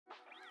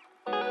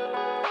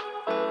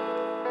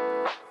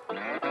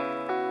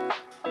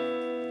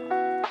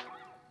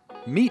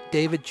Meet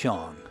David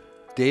Chong.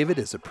 David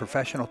is a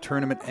professional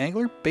tournament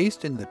angler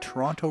based in the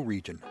Toronto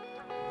region.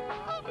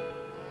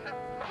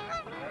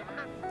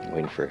 I'm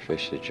waiting for a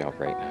fish to jump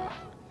right now.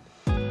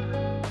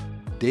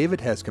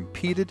 David has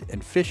competed in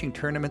fishing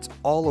tournaments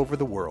all over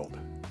the world.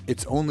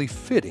 It's only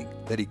fitting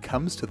that he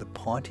comes to the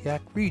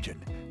Pontiac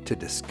region to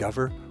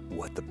discover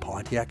what the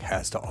Pontiac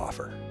has to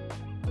offer.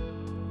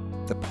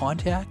 The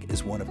Pontiac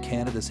is one of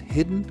Canada's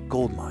hidden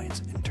gold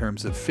mines in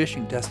terms of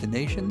fishing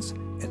destinations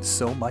and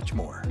so much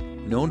more.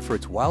 Known for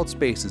its wild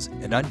spaces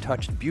and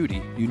untouched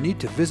beauty, you need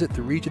to visit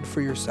the region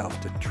for yourself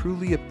to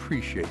truly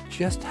appreciate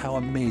just how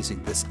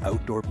amazing this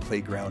outdoor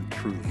playground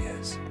truly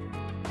is.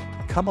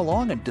 Come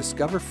along and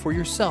discover for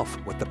yourself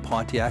what the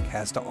Pontiac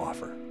has to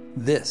offer.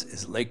 This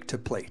is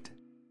Lake2Plate.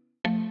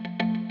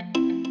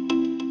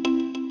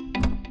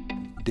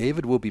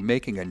 David will be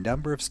making a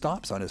number of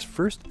stops on his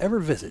first ever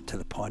visit to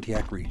the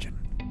Pontiac region.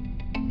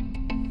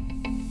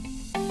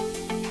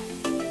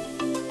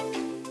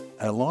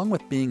 Along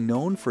with being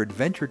known for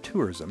adventure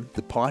tourism,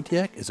 the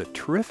Pontiac is a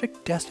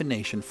terrific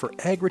destination for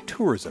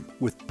agritourism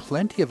with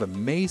plenty of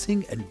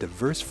amazing and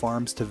diverse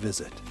farms to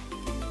visit.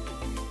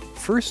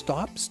 First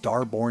stop,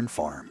 Starborn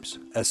Farms,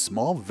 a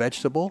small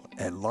vegetable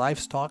and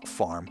livestock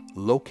farm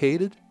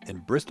located in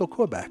Bristol,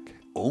 Quebec,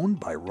 owned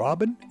by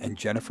Robin and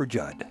Jennifer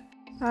Judd.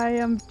 Hi,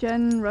 I'm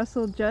Jen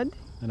Russell Judd.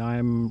 And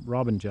I'm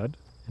Robin Judd,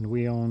 and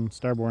we own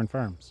Starborn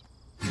Farms.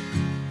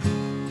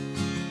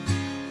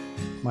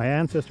 My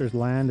ancestors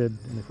landed,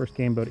 and they first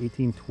came about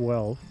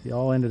 1812. They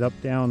all ended up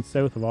down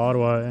south of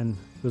Ottawa, and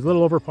it was a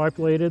little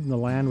overpopulated, and the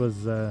land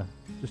was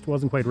just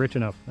wasn't quite rich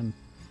enough. And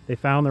they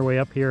found their way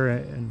up here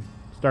and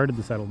started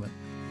the settlement.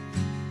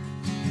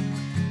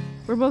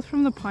 We're both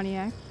from the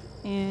Pontiac,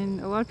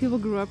 and a lot of people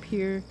grew up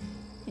here,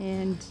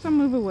 and some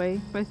move away,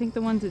 but I think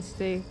the ones that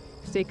stay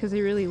because they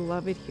really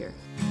love it here.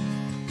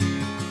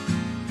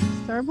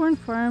 Starborn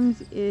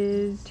Farms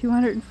is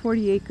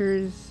 240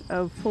 acres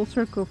of full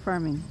circle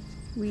farming.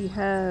 We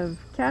have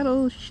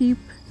cattle, sheep,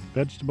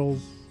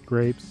 vegetables,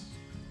 grapes,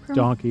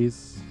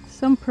 donkeys,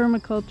 some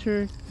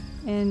permaculture,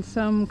 and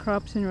some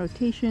crops in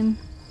rotation.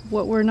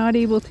 What we're not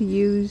able to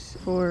use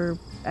for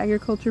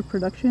agriculture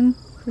production,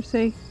 per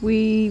se,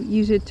 we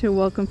use it to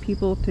welcome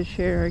people to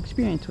share our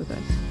experience with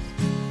us.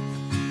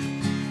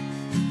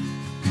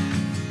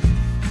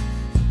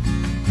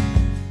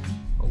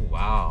 Oh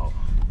wow,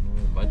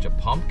 a bunch of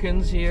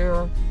pumpkins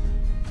here.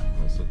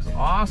 This looks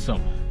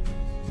awesome.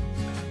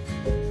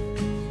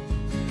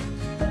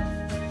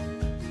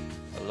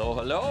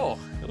 Hello.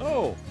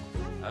 Hello.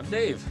 I'm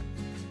Dave.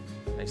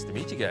 Nice to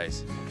meet you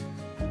guys.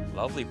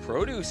 Lovely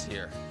produce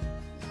here.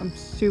 I'm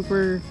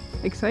super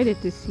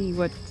excited to see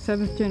what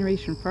 7th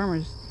generation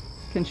farmers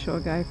can show a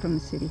guy from the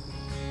city.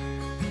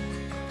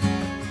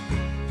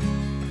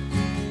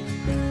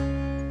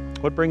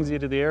 What brings you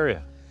to the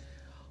area?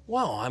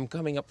 Well, I'm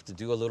coming up to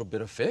do a little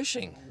bit of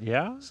fishing.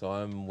 Yeah?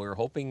 So we're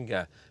hoping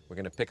we're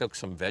going to pick up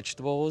some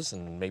vegetables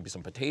and maybe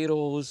some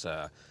potatoes.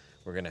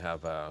 We're going to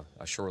have a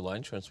shore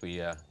lunch once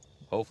we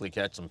hopefully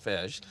catch some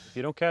fish. If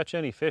you don't catch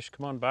any fish,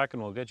 come on back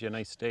and we'll get you a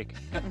nice steak.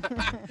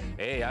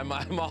 Hey, I'm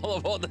all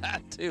about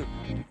that too.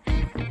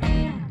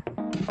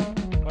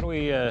 Why don't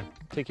we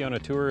take you on a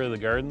tour of the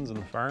gardens and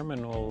the farm,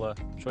 and we'll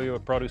show you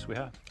what produce we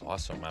have.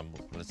 Awesome.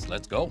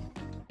 Let's go.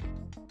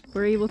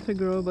 We're able to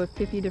grow about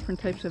 50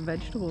 different types of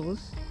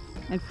vegetables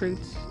and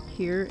fruits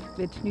here.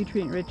 It's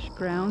nutrient-rich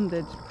ground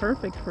that's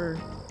perfect for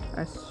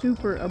a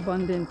super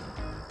abundant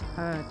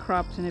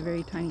crops in a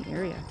very tiny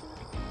area.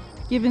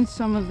 Given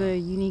some of the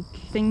unique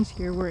things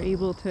here, we're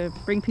able to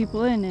bring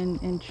people in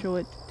and show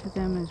it to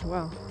them as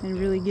well, and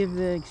really give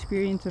the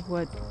experience of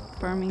what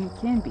farming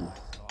can be.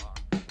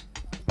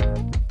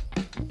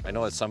 I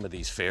know at some of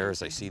these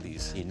fairs I see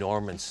these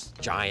enormous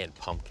giant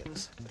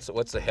pumpkins. So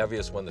what's the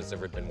heaviest one that's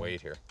ever been weighed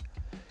here?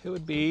 It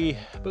would be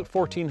about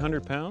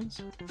 1,400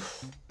 pounds.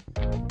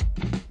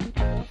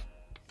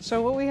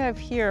 So what we have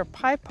here are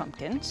pie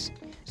pumpkins.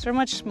 So they're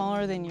much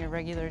smaller than your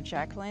regular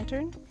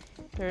jack-o'-lantern.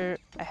 They're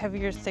a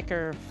heavier,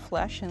 thicker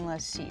flesh and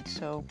less seed,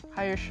 so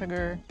higher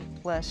sugar,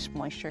 less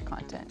moisture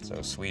content.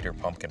 So sweeter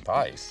pumpkin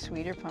pies.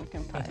 Sweeter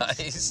pumpkin pies.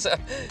 Nice.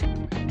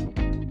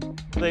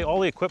 All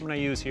the equipment I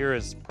use here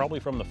is probably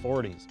from the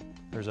 40s.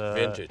 There's a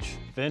vintage.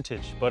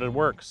 Vintage, but it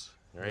works.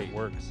 Right. It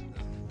works.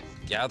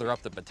 Gather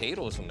up the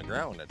potatoes from the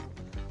ground.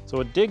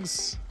 So it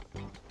digs.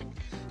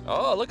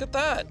 Oh, look at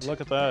that. Look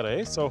at that,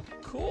 eh? So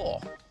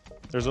cool.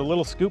 There's a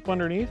little scoop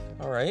underneath.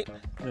 All right.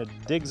 And it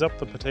digs up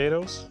the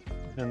potatoes,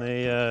 and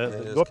they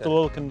go up the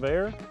little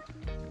conveyor,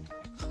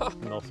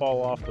 and they'll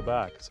fall off the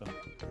back. So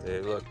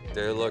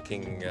they're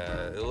looking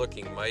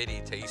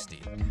mighty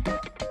tasty.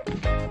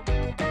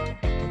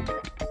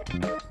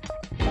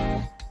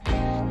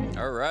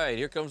 All right,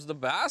 here comes the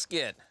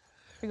basket.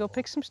 We go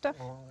pick some stuff?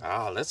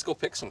 Let's go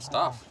pick some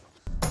stuff.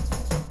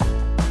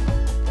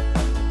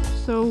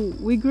 So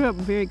we grew up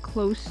very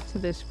close to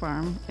this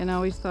farm, and I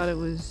always thought it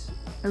was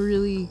a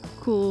really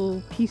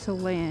cool piece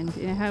of land,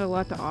 and it had a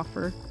lot to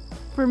offer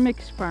for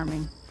mixed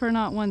farming, for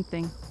not one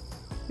thing.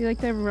 We like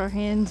to have our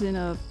hands in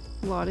a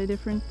lot of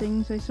different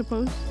things, I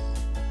suppose.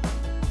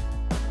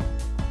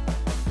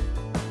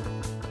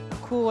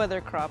 cool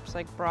weather crops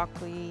like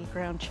broccoli,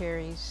 ground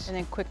cherries, and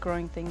then quick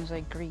growing things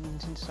like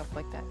greens and stuff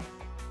like that.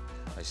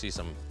 I see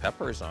some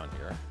peppers on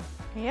here.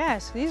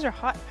 Yes, these are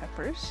hot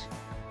peppers.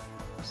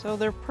 So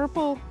they're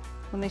purple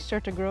when they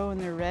start to grow and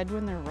they're red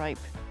when they're ripe.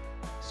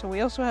 So we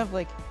also have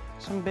like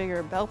some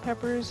bigger bell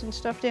peppers and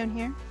stuff down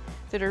here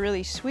that are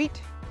really sweet.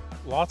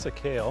 Lots of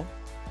kale.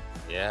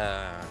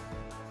 Yeah.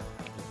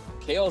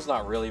 Kale's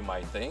not really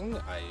my thing.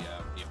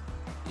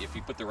 If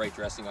you put the right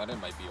dressing on it, it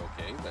might be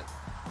okay, but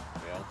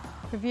you know.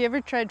 Have you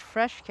ever tried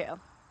fresh kale?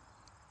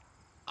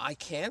 I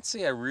can't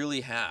say I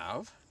really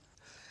have.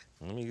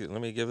 Let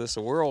me give this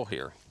a whirl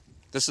here.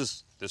 This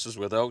is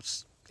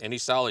without any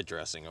salad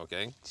dressing,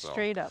 okay? So,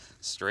 Straight up.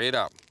 Straight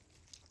up.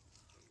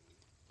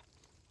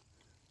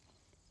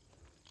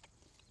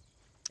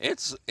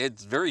 It's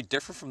very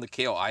different from the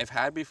kale I've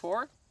had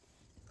before.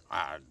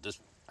 I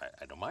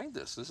don't mind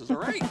this. This is all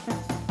right.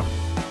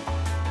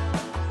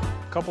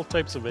 A couple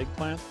types of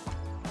eggplant.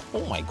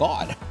 Oh my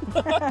God.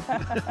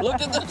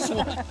 Look at this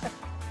one.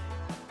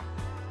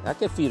 That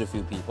could feed a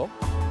few people.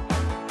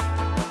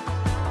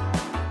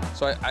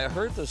 So I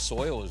heard the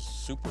soil is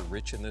super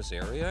rich in this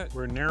area.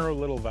 We're a narrow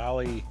little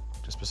valley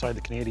just beside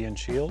the Canadian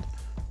Shield.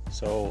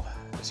 So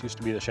this used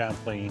to be the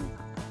Champlain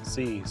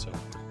Sea. So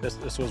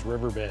this was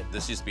riverbed.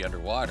 This used to be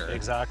underwater.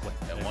 Exactly.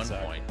 At one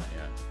point,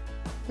 yeah.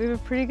 We have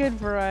a pretty good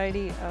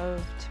variety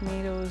of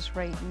tomatoes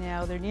right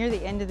now. They're near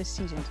the end of the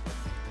season.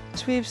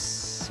 So we have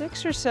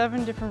 6 or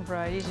 7 different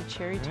varieties of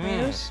cherry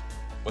tomatoes.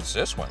 What's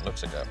this one?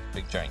 Looks like a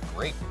big giant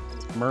grape.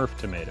 Smurf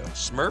tomato.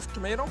 Smurf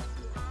tomato?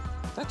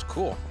 That's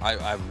cool.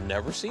 I've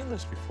never seen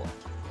this before.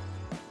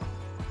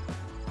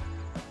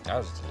 That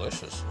was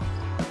delicious.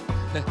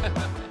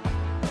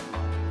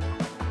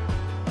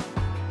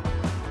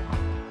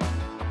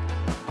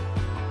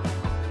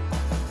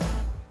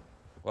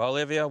 Well,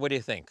 Olivia, what do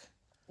you think?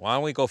 Why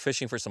don't we go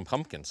fishing for some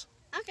pumpkins?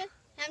 Okay,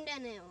 haven't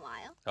done it in a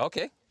while.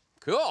 Okay,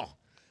 cool.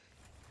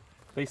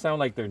 They sound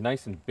like they're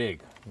nice and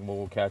big.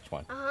 We'll catch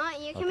one.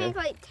 You can make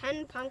like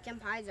 10 pumpkin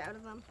pies out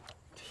of them.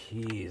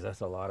 Jeez,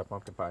 that's a lot of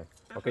pumpkin pie.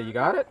 Okay, you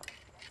got it?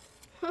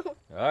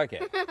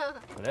 Okay,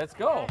 let's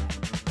go.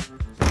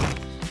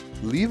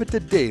 Leave it to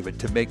David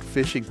to make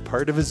fishing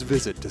part of his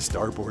visit to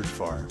Starboard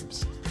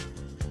Farms.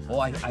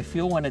 Oh, I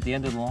feel one at the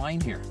end of the line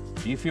here.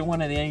 Do you feel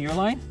one at the end of your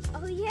line?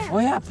 Oh, yeah. Oh,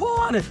 yeah, pull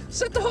on it.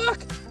 Set the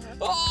hook.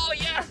 Oh,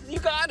 yeah, you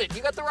got it.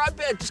 You got the rod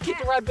bend. Just keep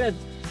the rod bend.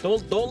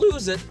 Don't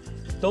lose it.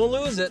 Don't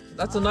lose it.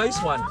 That's a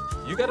nice one.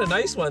 You got a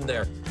nice one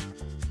there.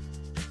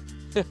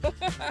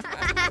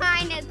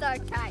 Mine is so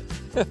tight.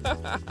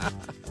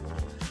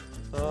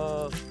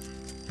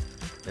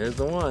 There's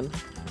the one.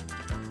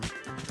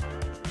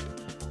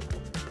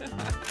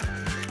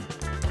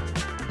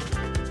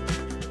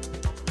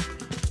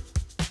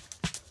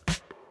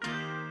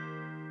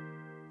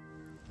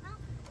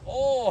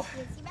 Oh,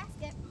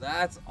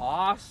 that's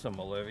awesome,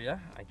 Olivia.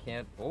 I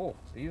can't, oh,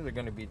 these are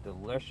gonna be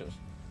delicious.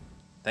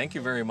 Thank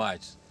you very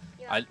much.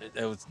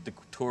 The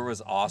tour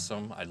was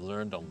awesome. I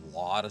learned a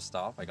lot of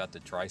stuff. I got to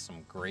try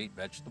some great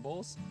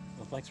vegetables.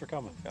 Well, thanks for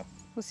coming. Yeah.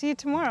 We'll see you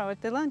tomorrow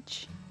at the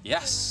lunch.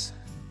 Yes.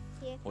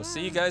 We'll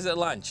see you guys at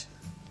lunch.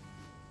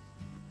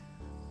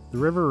 The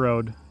River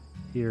Road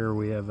here,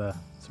 we have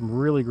some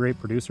really great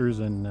producers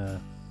and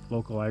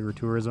local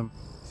agritourism.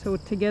 So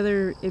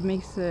together it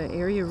makes the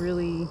area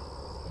really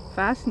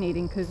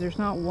fascinating because there's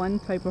not one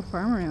type of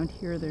farm around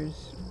here.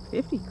 There's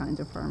 50 kinds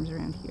of farms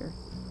around here.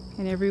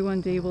 And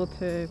everyone's able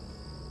to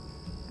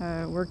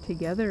work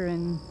together,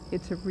 and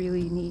it's a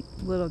really neat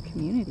little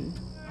community.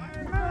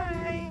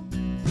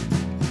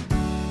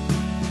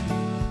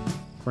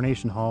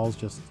 Coronation Hall's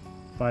just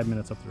 5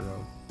 minutes up the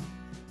road.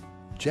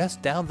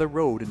 Just down the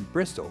road in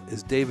Bristol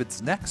is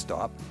David's next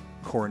stop,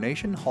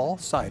 Coronation Hall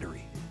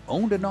Cidery.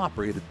 Owned and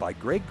operated by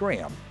Greg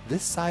Graham,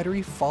 this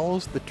cidery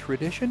follows the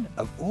tradition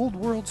of old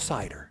world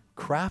cider,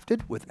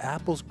 crafted with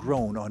apples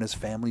grown on his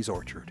family's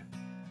orchard.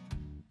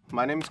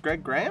 My name is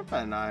Greg Graham,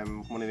 and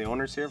I'm one of the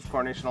owners here of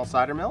Coronation Hall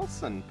Cider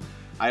Mills, and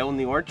I own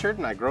the orchard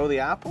and I grow the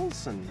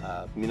apples, and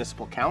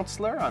municipal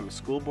councillor. I'm a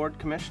school board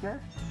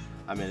commissioner.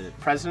 I'm a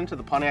president of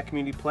the Pontiac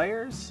Community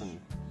Players, and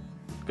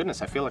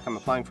goodness, I feel like I'm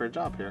applying for a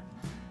job here.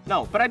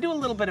 No, but I do a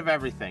little bit of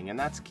everything, and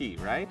that's key,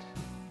 right?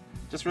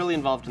 Just really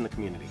involved in the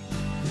community.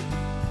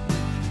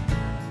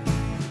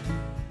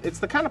 It's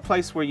the kind of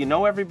place where you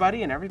know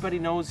everybody and everybody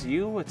knows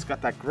you. It's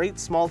got that great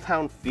small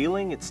town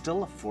feeling. It's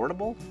still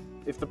affordable.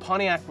 If the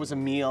Pontiac was a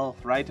meal,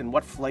 right, and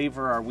what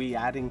flavor are we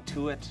adding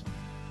to it?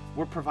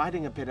 We're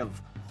providing a bit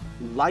of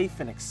life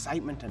and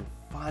excitement and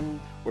fun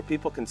where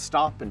people can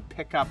stop and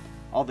pick up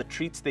all the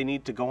treats they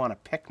need to go on a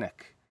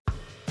picnic.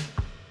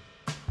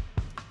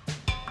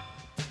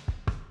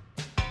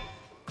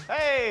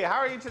 Hey, how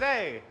are you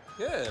today?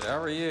 Good, how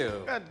are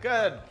you? Good,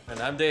 good. And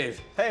I'm Dave.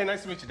 Hey,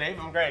 nice to meet you, Dave.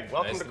 I'm Greg.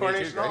 Welcome Nice to to meet you,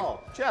 Coronation Greg.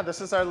 Hall. Yeah,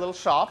 this is our little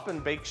shop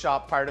and bake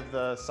shop part of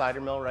the cider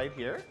mill right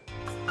here.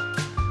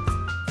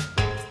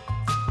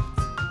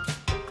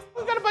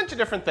 We've got a bunch of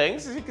different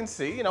things, as you can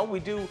see. You know, we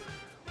do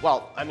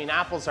Well, I mean,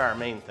 apples are our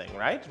main thing,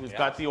 right? We've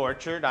got the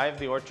orchard. I have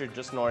the orchard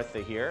just north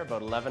of here,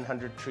 about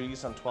 1,100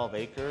 trees on 12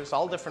 acres,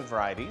 all different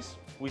varieties.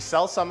 We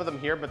sell some of them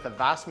here, but the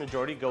vast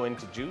majority go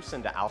into juice,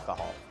 into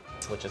alcohol,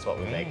 which is what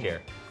we make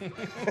here.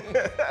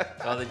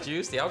 Well, the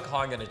juice, the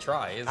alcohol I'm gonna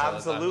try.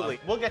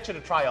 Absolutely. We'll get you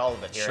to try all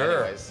of it here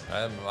anyways.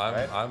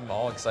 I'm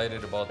all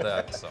excited about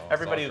that. So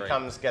everybody who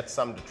comes gets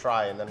some to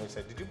try, and then we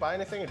say, did you buy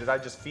anything, or did I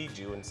just feed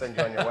you and send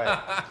you on your way?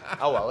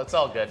 Oh well, it's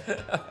all good.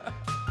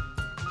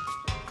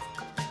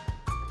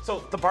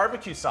 So the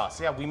barbecue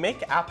sauce, yeah, we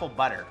make apple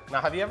butter.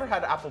 Now, have you ever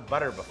had apple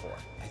butter before?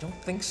 I don't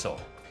think so.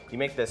 You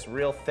make this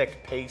real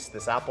thick paste,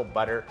 this apple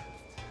butter,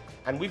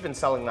 and we've been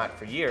selling that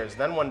for years.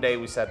 Then one day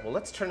we said, well,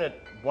 let's turn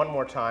it one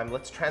more time.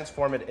 Let's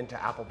transform it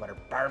into apple butter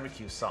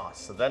barbecue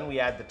sauce. So then we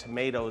add the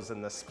tomatoes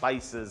and the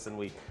spices, and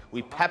we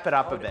pep it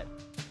up a bit.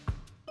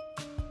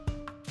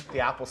 The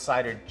apple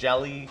cider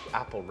jelly,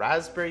 apple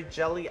raspberry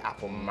jelly,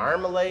 apple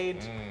marmalade,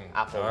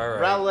 apple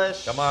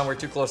relish. Come on, we're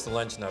too close to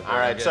lunch now. All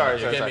right,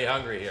 sorry. You're getting me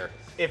hungry here.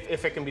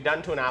 If it can be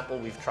done to an apple,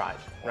 we've tried,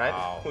 right?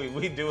 Wow.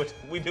 We do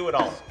it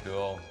all.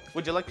 Cool.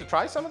 Would you like to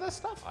try some of this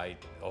stuff?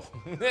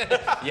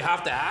 You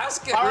have to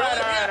ask? All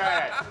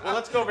right. Well,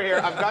 let's go over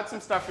here. I've got some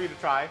stuff for you to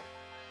try.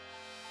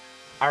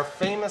 Our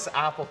famous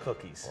apple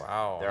cookies.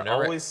 Wow. They're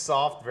always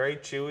soft, very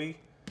chewy.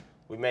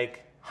 We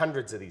make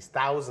hundreds of these,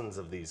 thousands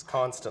of these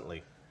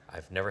constantly.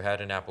 I've never had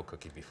an apple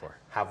cookie before.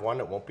 Have one,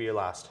 it won't be your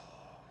last.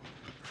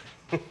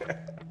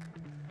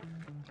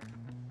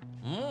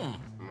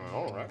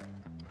 All right.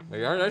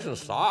 They are nice and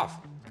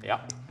soft. Yeah.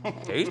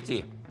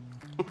 Tasty.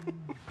 All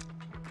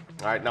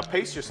right, now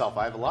pace yourself.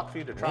 I have a lot for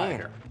you to try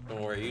here.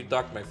 Don't worry, you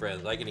duck, my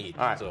friends. I can eat,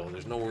 so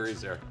there's no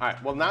worries there. All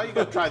right, well, now you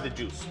gotta try the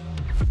juice.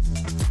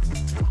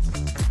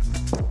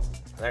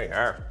 There you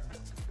are.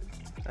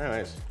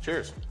 Anyways,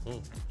 cheers.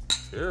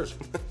 Cheers.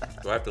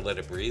 Do I have to let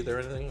it breathe or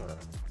anything? Or?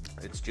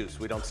 It's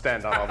juice. We don't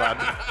stand on all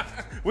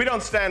that. We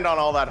don't stand on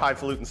all that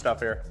highfalutin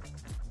stuff here.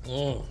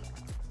 Oh,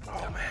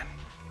 man.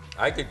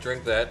 I could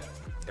drink that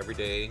every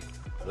day.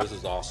 This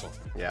is awesome.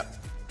 Yeah.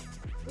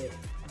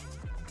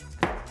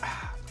 All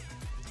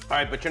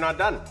right, but you're not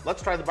done.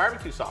 Let's try the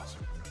barbecue sauce.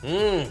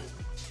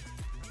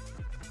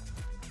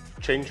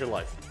 Change your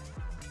life.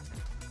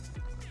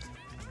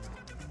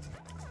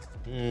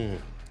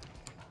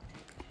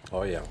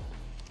 Oh, yeah.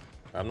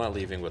 I'm not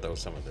leaving without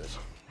some of this.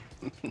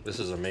 This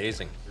is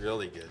amazing.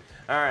 Really good.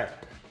 All right.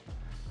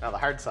 Now the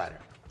hard cider.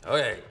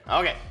 Okay.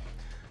 Okay.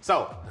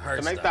 So,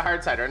 to make the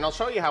hard cider, and I'll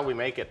show you how we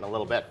make it in a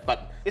little bit,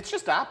 but it's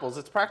just apples.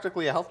 It's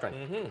practically a health drink.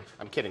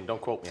 I'm kidding. Don't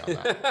quote me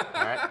on that.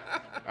 All right?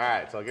 All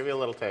right, so I'll give you a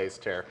little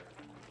taste here.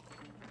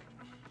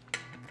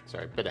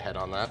 Sorry, a bit ahead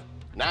on that.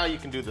 Now you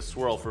can do the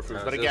swirl for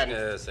food. But again,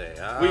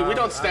 we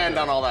don't stand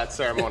on all that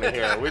ceremony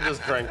here. We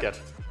just drink it.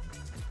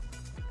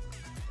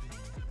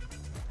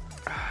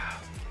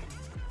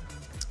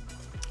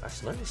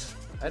 That's nice.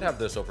 I'd have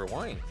this over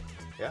wine.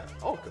 Yeah.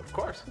 Oh, of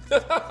course.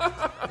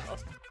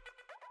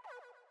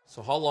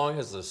 So how long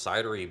has the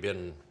cidery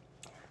been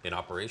in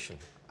operation?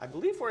 I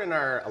believe we're in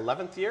our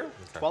 11th year,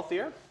 12th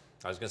year.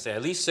 I was going to say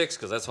at least 6,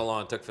 because that's how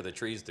long it took for the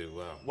trees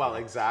to... well,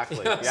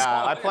 exactly.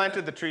 Yeah, I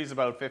planted the trees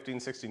about 15,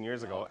 16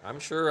 years ago. I'm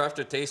sure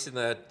after tasting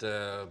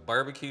that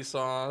barbecue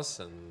sauce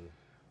and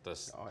the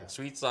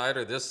sweet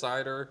cider, this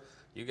cider,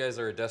 you guys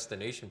are a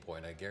destination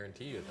point, I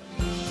guarantee you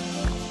that.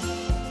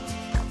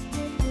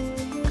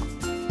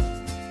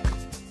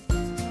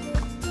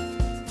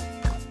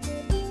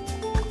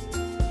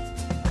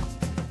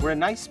 We're a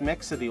nice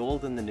mix of the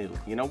old and the new.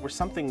 You know, we're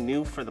something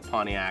new for the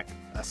Pontiac.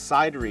 A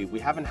cidery, we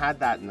haven't had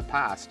that in the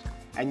past.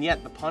 And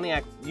yet the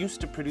Pontiac used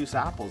to produce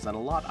apples and a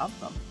lot of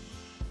them.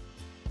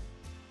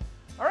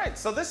 All right,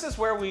 so this is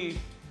where we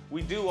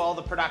do all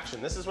the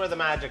production. This is where the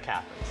magic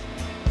happens.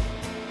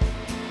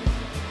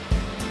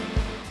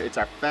 It's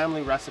our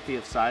family recipe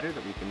of cider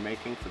that we've been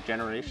making for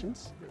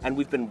generations. And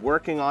we've been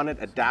working on it,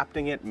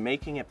 adapting it,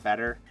 making it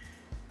better.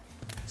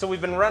 So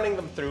we've been running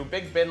them through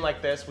big bin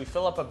like this. We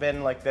fill up a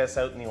bin like this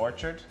out in the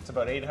orchard. It's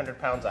about 800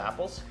 pounds of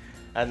apples.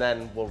 And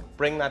then we'll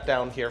bring that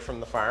down here from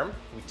the farm.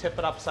 We tip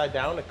it upside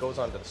down. It goes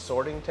onto the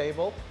sorting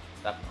table.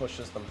 That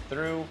pushes them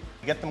through.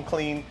 Get them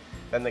clean.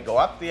 Then they go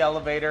up the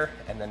elevator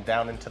and then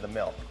down into the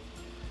mill.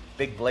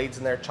 Big blades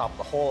in there, chop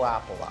the whole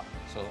apple up.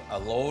 So a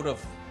load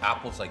of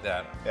apples like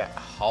that,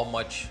 how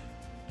much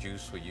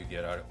juice will you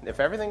get out of it? If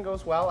everything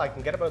goes well, I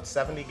can get about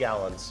 70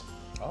 gallons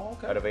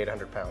out of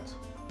 800 pounds.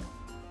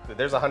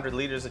 There's 100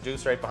 liters of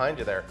juice right behind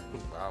you there.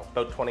 Wow.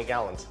 About 20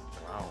 gallons.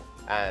 Wow.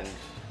 And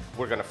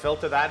we're gonna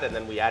filter that and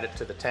then we add it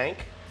to the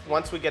tank.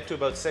 Once we get to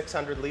about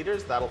 600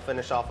 liters, that'll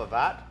finish off a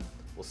vat.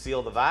 We'll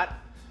seal the vat.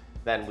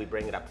 Then we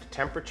bring it up to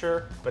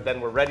temperature, but then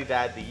we're ready to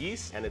add the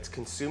yeast and it's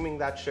consuming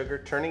that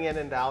sugar, turning it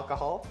into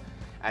alcohol,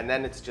 and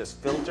then it's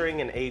just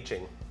filtering and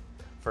aging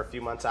for a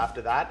few months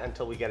after that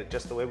until we get it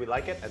just the way we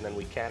like it, and then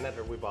we can it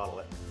or we bottle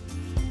it.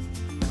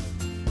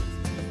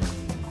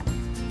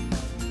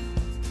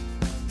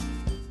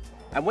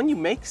 And when you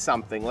make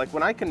something, like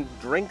when I can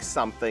drink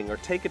something or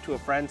take it to a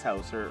friend's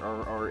house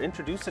or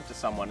introduce it to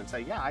someone and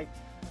say, yeah,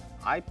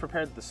 I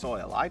prepared the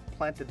soil, I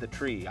planted the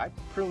tree, I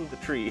pruned the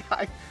tree,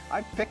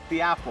 I picked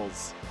the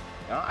apples,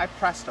 you know, I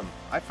pressed them,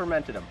 I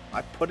fermented them,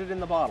 I put it in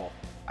the bottle,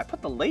 I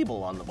put the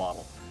label on the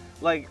bottle.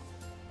 Like,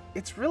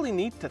 it's really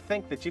neat to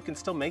think that you can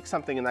still make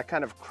something in that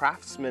kind of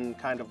craftsman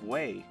kind of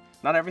way.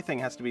 Not everything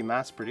has to be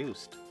mass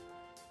produced.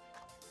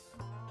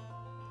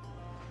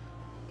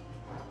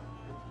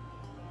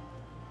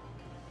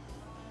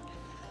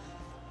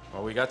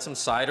 Well, we got some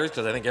ciders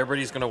because I think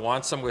everybody's going to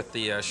want some with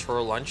the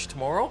shore lunch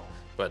tomorrow,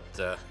 but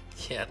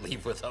can't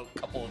leave without a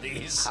couple of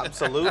these.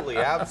 Absolutely,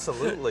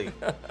 absolutely.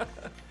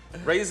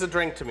 Raise a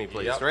drink to me,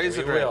 please. Yep, Raise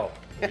a drink.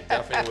 We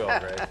definitely will,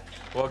 Greg.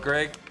 Well,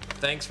 Greg,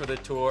 thanks for the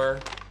tour.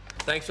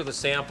 Thanks for the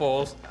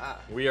samples.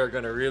 We are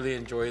going to really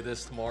enjoy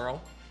this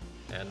tomorrow,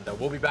 and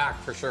we'll be back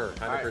for sure,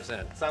 100%.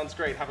 Right. Sounds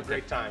great. Have a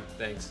great time.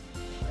 Thanks.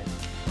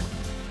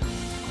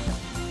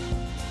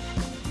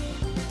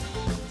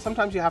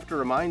 Sometimes you have to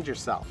remind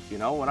yourself, you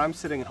know, when I'm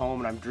sitting at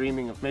home and I'm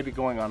dreaming of maybe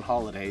going on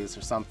holidays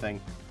or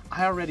something,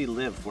 I already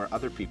live where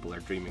other people are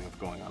dreaming of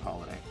going on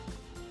holiday.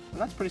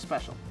 And that's pretty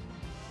special.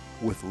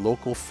 With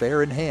local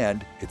fare in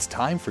hand, it's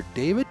time for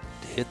David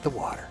to hit the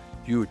water.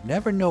 You would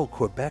never know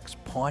Quebec's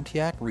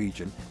Pontiac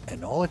region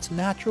and all its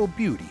natural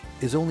beauty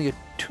is only a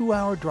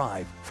 2-hour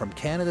drive from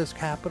Canada's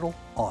capital,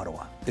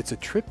 Ottawa. It's a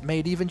trip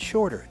made even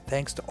shorter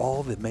thanks to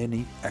all the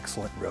many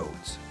excellent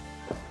roads.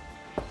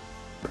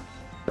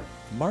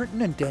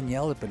 Martin and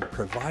Danielle have been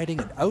providing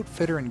an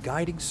outfitter and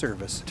guiding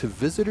service to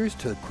visitors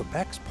to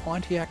Quebec's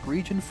Pontiac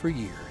region for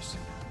years.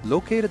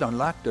 Located on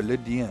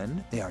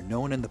𝘱𝘓𝘗𝘓, they are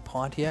known in the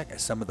Pontiac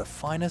as some of the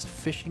finest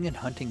fishing and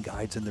hunting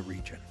guides in the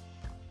region.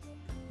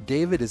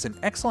 David is in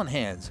excellent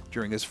hands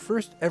during his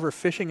first ever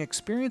fishing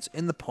experience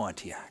in the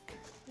Pontiac.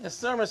 Yes,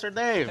 sir, Mr.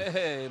 Dave.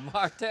 Hey,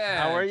 Martin.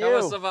 How are you?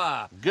 Comment ça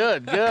va?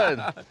 Good, good.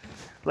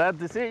 Glad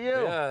to see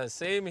you. Yeah,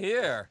 same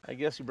here. I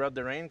guess you brought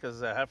the rain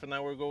because half an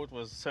hour ago it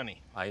was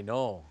sunny. I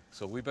know.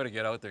 So we better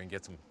get out there and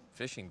get some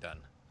fishing done.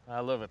 I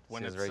love it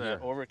when it's right here.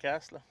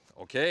 overcast.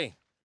 Okay.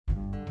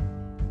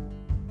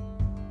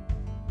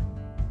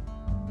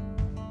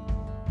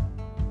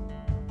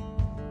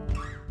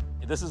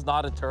 This is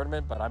not a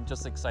tournament, but I'm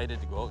just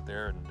excited to go out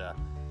there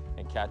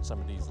and catch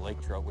some of these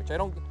lake trout, which I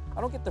don't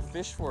get to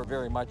fish for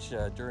very much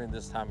during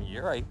this time of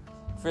year. I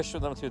fish for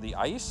them through the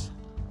ice,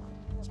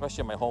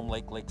 especially at my home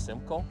lake, Lake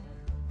Simcoe.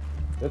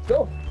 Let's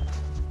go.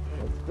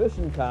 It's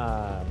fishing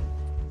time.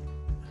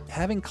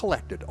 Having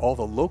collected all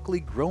the locally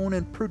grown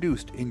and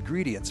produced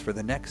ingredients for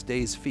the next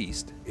day's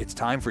feast, it's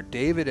time for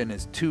David and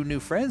his 2 new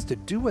friends to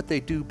do what they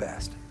do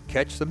best,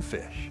 catch some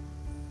fish.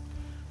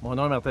 Mon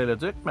nom est Martin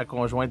Leduc, ma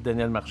conjointe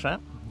Danielle Marchand.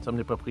 Nous sommes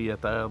les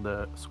propriétaires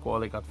de Squaw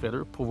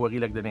Lake2Plate, Pourvoirie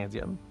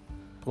Lac-de-l'Indienne.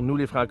 Pour nous,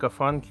 les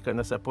francophones qui ne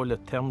connaissaient pas le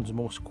terme du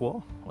mot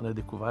squaw, on a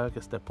découvert que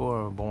ce n'était pas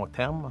un bon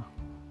terme.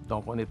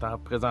 Donc, on est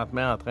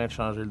présentement en train de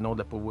changer le nom de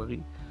la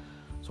pourvoirie.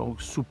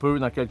 Donc, sous peu,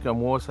 dans quelques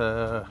mois,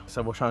 ça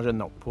va changer de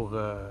nom pour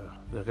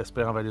le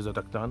respect envers les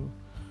Autochtones.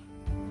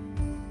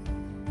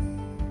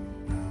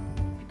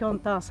 Puis quand on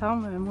est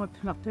ensemble, moi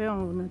et Martin,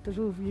 on a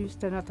toujours voulu,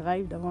 c'était notre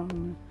rêve d'avoir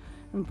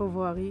une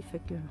pourvoirie. Fait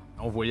que...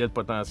 On voyait le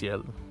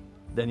potentiel.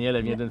 Danielle,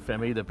 elle vient d'une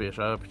famille de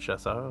pêcheurs puis de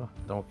chasseurs.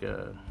 Donc,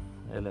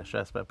 elle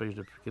chasse et elle pêche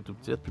depuis qu'elle est toute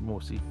petite, puis moi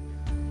aussi.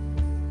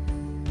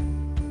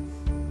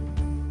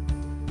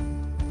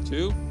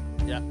 2?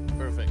 Yeah,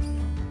 perfect.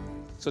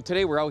 So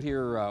today we're out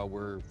here,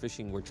 we're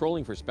fishing, we're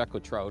trolling for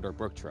speckled trout or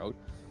brook trout.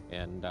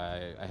 And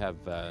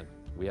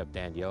we have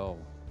Danielle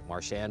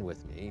Marchand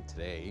with me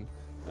today,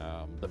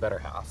 the better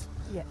half.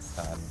 Yes.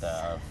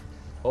 And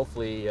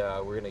hopefully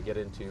we're going to get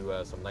into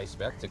some nice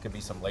specks. It could be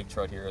some lake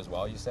trout here as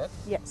well, you said?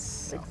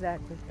 Yes,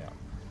 exactly. Yeah.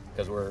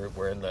 Because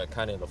we're in the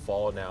kind of in the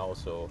fall now,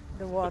 so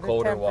the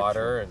colder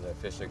water and the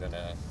fish are going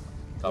to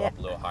come up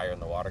a little higher in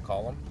the water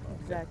column.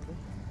 Exactly.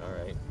 Okay.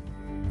 All right.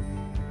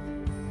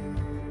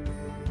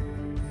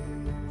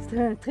 C'est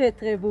un très,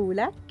 très beau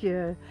lac.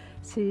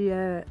 C'est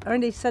un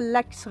des seuls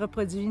lacs qui se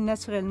reproduit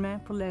naturellement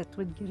pour la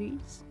truite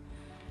grise.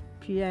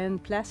 Puis à une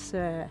place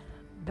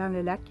dans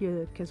le lac, il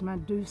y a quasiment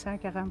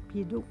 240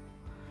 pieds d'eau.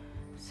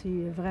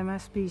 C'est vraiment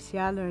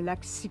spécial, un lac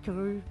si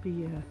creux,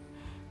 puis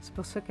c'est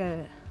pour ça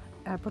qu'elle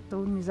n'a pas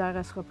trop de misère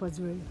à se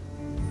reproduire.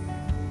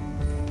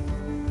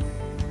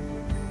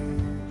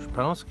 Je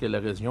pense que la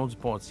région du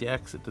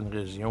Pontiac, c'est une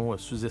région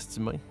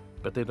sous-estimée,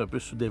 peut-être un peu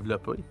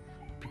sous-développée.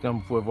 Puis comme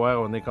vous pouvez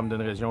voir, on est comme dans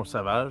une région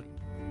sauvage.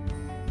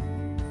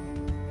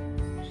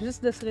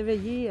 Juste de se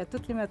réveiller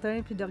tous les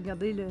matins puis de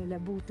regarder la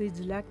beauté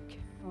du lac,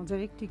 on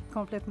dirait que tu es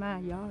complètement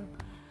ailleurs.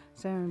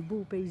 C'est un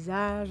beau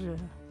paysage.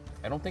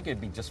 I don't think it'd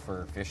be just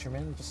for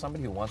fishermen, just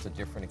somebody who wants a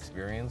different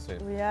experience.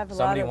 We have a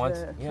lot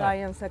of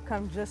clients that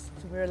come just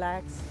to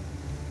relax.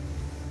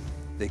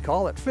 They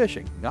call it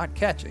fishing, not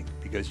catching,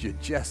 because you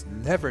just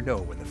never know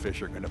when the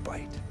fish are going to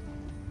bite.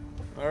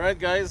 All right,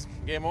 guys,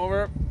 game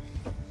over.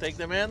 Take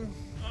them in.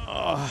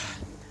 Oh,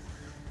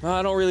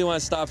 I don't really want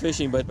to stop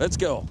fishing, but let's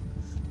go.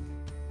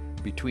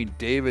 Between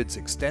David's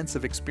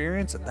extensive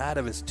experience and that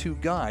of his 2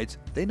 guides,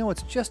 they know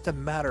it's just a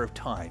matter of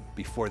time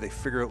before they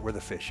figure out where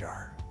the fish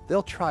are.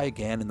 They'll try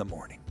again in the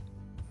morning.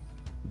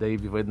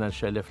 Dave, il va être dans le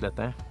chalet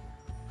flottant.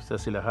 Ça,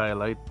 c'est le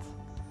highlight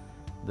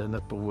de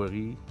notre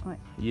pourvoirie. Ouais.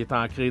 Il est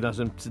ancré dans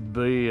une petite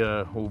baie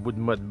au bout de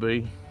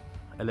𝘂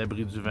à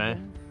l'abri du vent.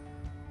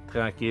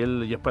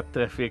 Tranquille, il n'y a pas de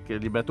trafic.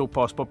 Les bateaux ne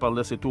passent pas par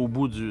là, c'est au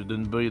bout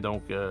d'une baie,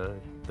 donc il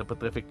n'y a pas de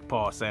trafic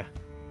passant.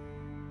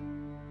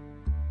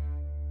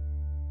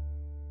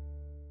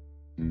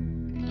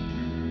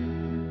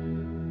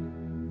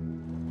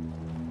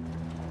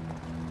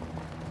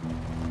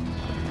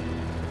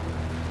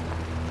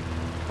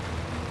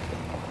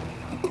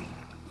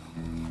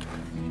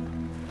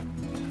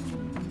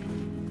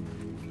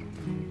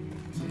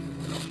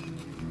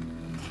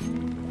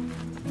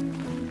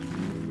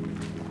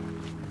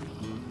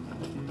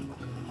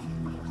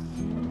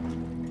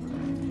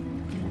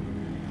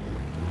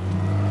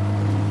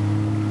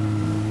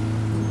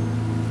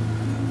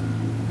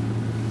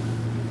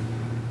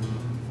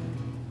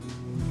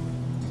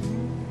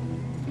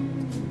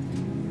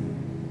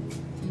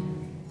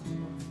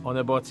 On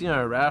a bâti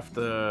un raft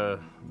de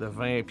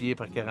 20 pieds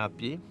par 40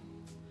 pieds.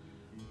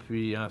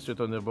 Puis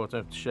ensuite, on a bâti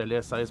un petit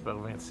chalet 16 par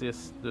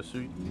 26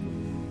 dessus.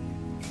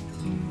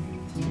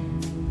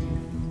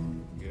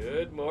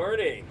 Good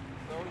morning.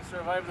 So we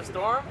survived the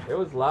storm? It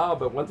was loud,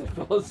 but once I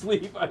fell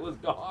asleep, I was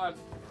gone.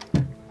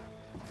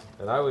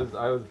 And I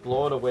was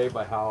blown away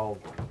by how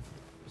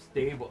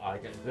stable I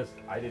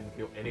didn't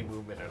feel any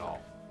movement at all.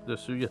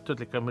 Dessus, il y a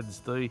toutes les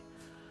commodités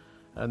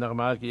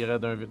normales qu'il y aurait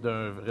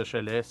d'un vrai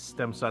chalet,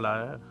 système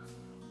solaire.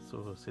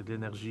 C'est de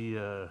l'énergie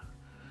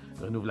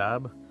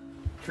renouvelable.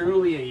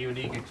 Truly a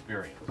unique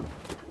experience.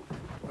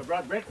 I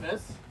brought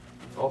breakfast.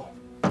 Oh,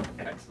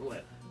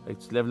 excellent. Fait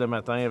que tu te lèves le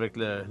matin avec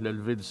le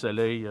lever du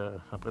soleil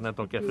en prenant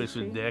ton café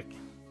sur le deck.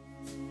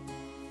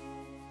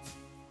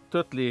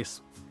 Tous les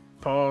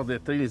sports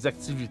d'été, les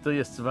activités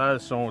estivales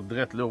sont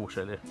drettes là au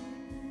chalet.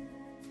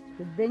 Tu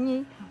peux te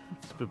baigner.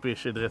 Tu peux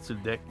pêcher drette sur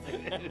le deck.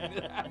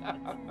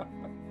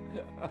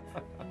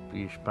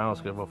 Puis je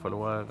pense qu'il va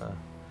falloir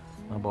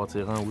en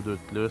bâtir un ou deux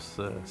de plus.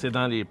 C'est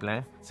dans les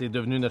plans. C'est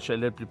devenu notre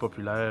chalet le plus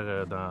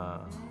populaire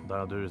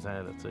dans 2 ans.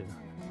 Là, tu sais.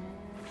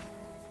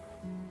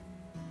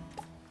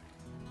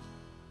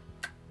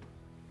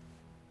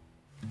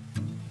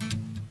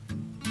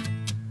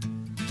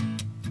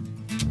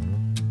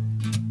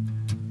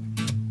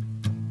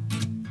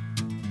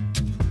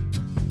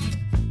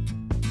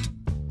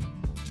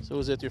 So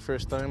was it your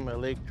first time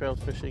lake trout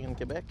fishing in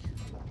Quebec?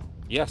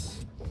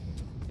 Yes.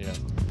 Yeah.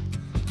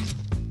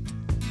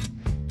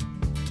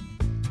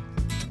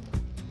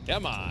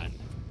 Come on.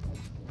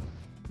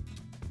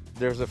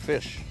 There's a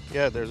fish.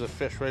 Yeah, there's a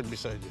fish right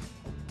beside you.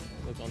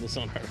 Look on the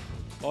sonar.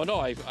 Oh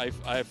no,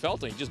 I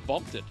felt it. He just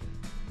bumped it.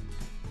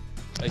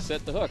 I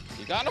set the hook.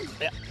 You got him?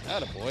 Yeah.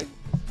 Attaboy.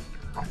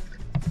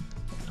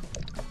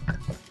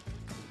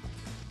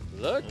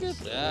 Look at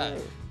that.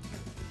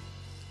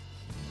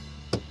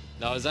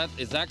 Now is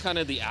that kind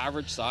of the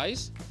average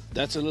size?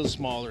 That's a little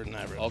smaller than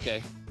average.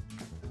 Okay.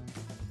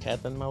 Cat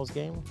and mouse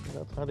game? Is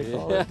that how they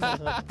call it?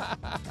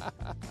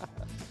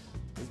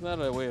 Isn't that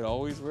the way it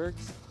always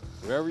works?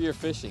 Wherever you're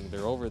fishing,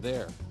 they're over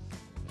there.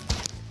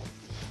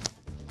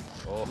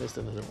 Oh, missed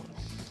another one.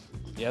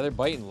 Yeah, they're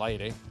biting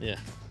light, eh? Yeah.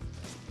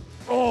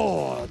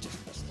 Oh, I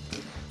just missed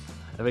it.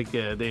 Avec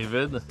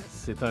David,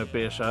 c'est un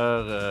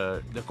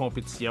pêcheur de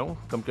compétition,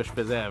 comme que je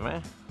faisais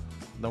avant.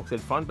 Donc c'est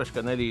le fun parce que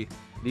je connais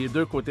les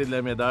deux côtés de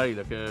la médaille.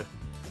 Là, que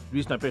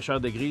lui, c'est un pêcheur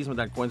de grise, mais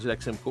dans le coin du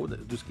lac Simcoe,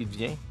 d'où ce qu'il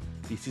vient.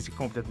 Puis ici, c'est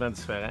complètement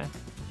différent.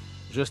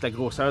 Juste la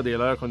grosseur des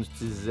leurres qu'on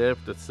utilisait,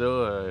 puis tout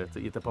ça,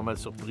 il était pas mal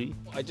surpris.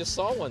 I just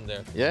saw one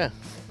there. Yeah.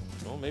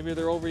 Well, maybe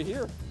they're over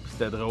here.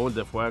 C'était drôle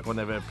de fois qu'on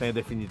avait plein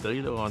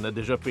d'affinités. On a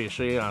déjà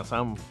pêché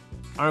ensemble,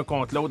 un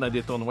contre l'autre dans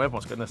des tournois, puis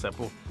on se connaissait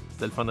pas.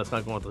 C'était le fun de se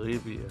rencontrer,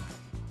 puis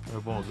un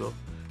bon gars.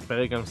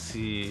 Pareil comme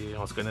si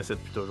on se connaissait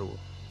depuis toujours.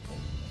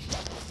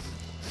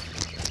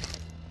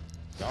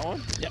 Got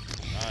one? Yep.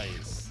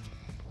 Nice.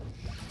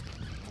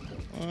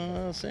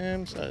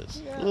 Same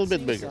size. Yeah, a little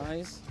bit bigger.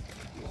 Size.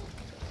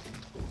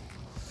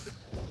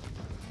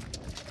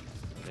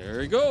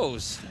 There he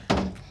goes.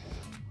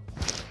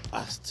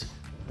 Last.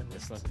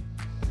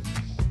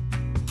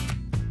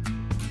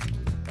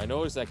 I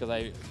noticed that because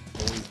when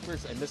we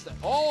first I missed that.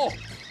 Oh,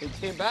 it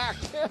came back.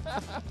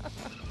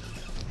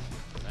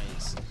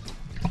 Nice.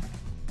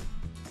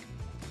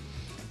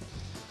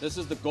 This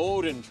is the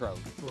golden trout.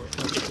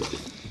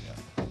 Yeah.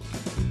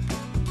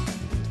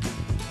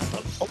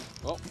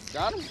 Oh,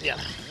 got him? Yeah.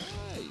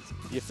 Nice.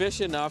 You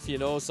fish enough, you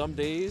know, some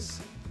days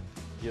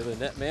you're the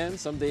net man,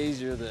 some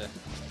days you're the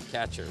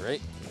catcher,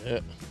 right? Yeah.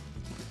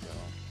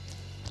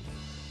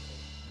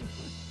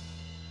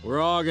 We're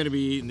all gonna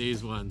be eating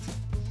these ones.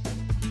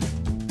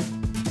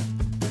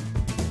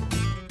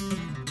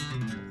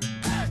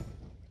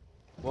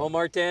 Well,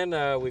 Martin,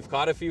 we've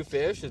caught a few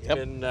fish. It's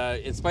been,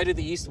 in spite of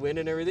the east wind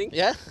and everything.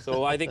 Yeah.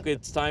 So I think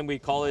it's time we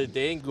call it a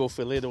day and Go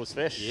fillet those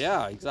fish.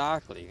 Yeah,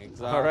 exactly.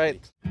 All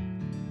right.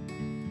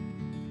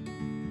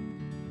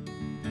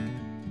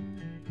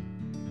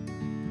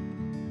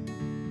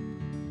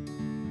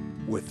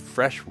 With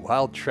fresh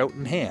wild trout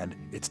in hand,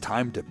 it's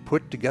time to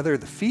put together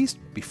the feast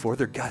before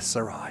their guests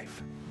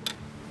arrive.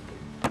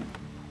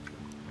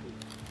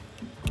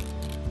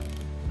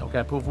 Donc,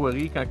 à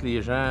pourvoirie, quand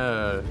les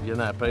gens viennent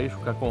à la pêche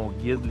ou quand on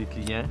guide les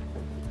clients,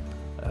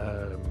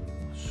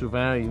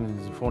 souvent, ils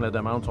font la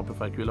demande si on peut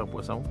faire cuire leur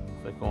poisson.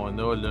 Fait qu'on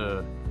a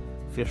le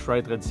fish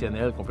fry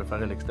traditionnel qu'on peut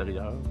faire à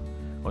l'extérieur.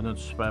 On a une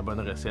super bonne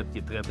recette qui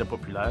est très, très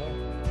populaire.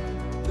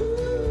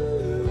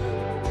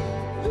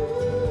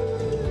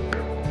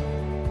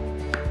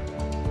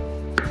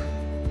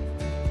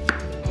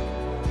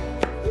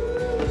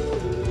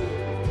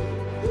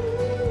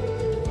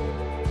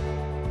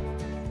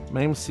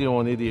 Même si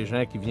on est des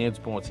gens qui viennent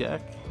du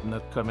Pontiac,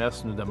 notre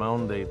commerce nous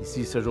demande d'être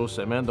ici 7 jours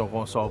semaine, donc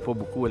on ne sort pas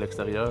beaucoup à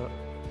l'extérieur.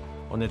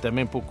 On n'était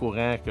même pas au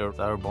courant que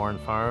𝘱𝘓𝘗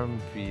Farm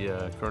puis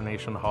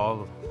Coronation Hall,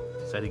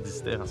 ça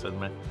existait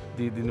anciennement.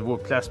 Des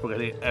nouvelles places pour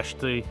aller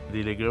acheter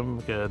des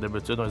légumes que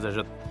d'habitude on les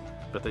achète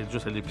peut-être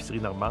juste à l'épicerie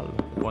normale.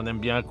 On aime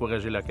bien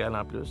encourager local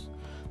en plus.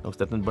 Donc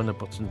c'était une bonne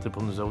opportunité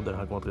pour nous autres de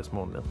rencontrer ce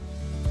monde-là.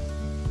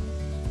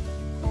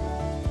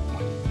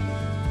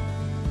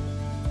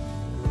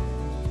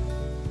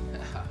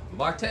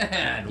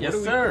 Martin,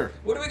 Yes, sir.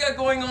 What do we got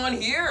going on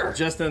here?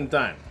 Just in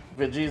time.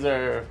 Veggies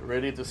are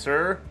ready to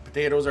serve.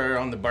 Potatoes are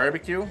on the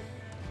barbecue.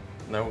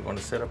 Now we're going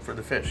to set up for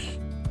the fish.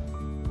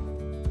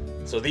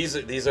 So these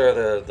are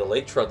the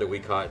lake trout that we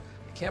caught.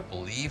 I can't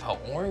believe how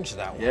orange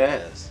that one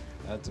is.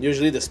 That's,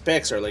 Usually the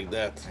specks are like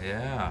that.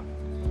 yeah.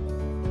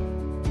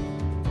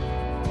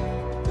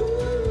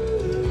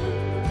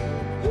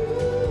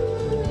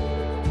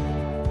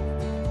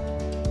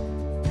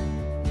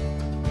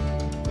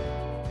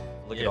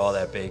 Look at all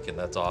that bacon,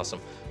 that's awesome.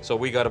 So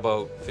we got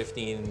about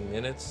 15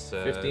 minutes?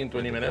 15,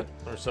 20 minutes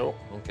or so.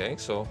 Okay,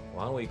 so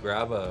why don't we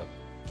grab a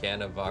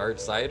can of hard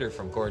cider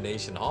from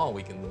Coronation Hall.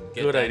 We can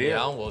get Good that idea.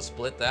 down, we'll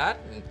split that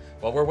and,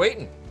 while we're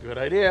waiting. Good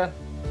idea.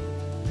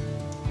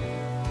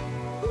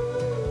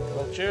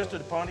 Well, cheers to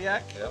the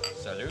Pontiac. Yep,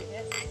 salut.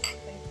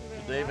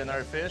 To Dave and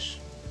our fish.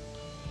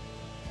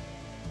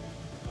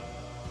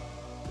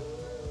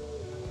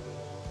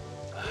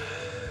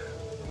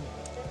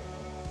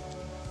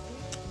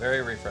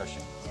 Very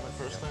refreshing. It's my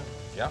first time.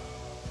 Yeah,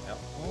 yeah.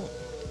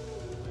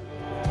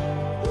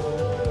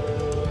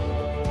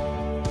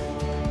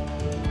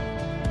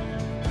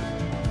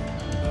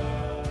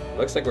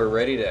 Looks like we're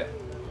ready to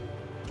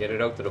get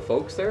it out to the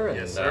folks there and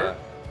Yes, sir.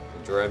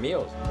 enjoy our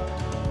meals.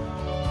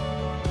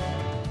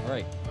 All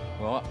right,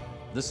 well,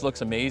 this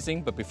looks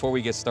amazing, but before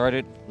we get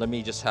started, let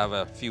me just have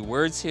a few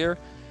words here.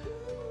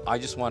 I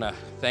just want to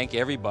thank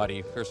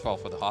everybody, first of all,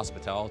 for the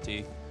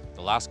hospitality.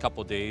 The last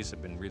couple of days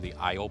have been really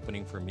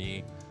eye-opening for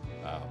me.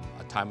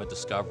 A time of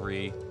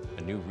discovery,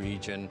 a new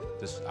region.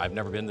 I've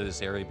never been to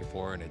this area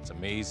before, and it's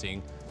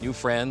amazing. New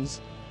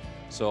friends.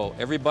 So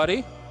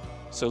everybody,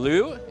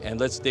 salut, and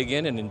let's dig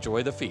in and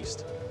enjoy the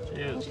feast.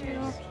 Cheers.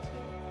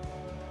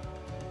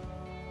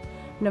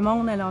 Le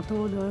monde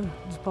alentour là,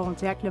 du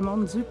Pontiac, le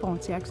monde du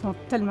Pontiac sont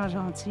tellement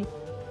gentils,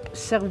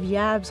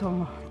 serviables,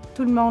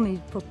 tout le monde est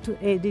pour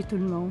aider tout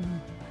le monde.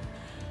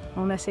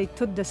 On essaie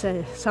tous de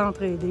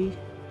s'entraider.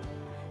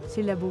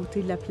 C'est la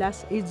beauté de la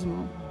place et du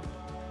monde.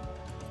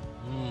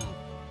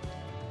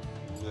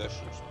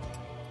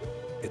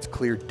 It's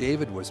clear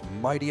David was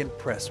mighty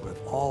impressed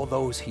with all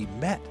those he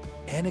met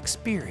and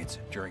experienced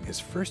during his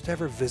first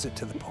ever visit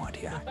to the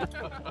Pontiac.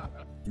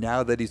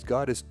 Now that he's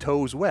got his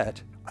toes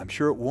wet, I'm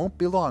sure it won't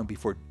be long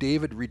before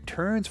David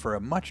returns for a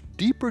much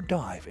deeper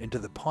dive into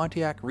the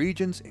Pontiac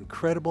region's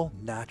incredible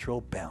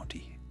natural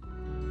bounty.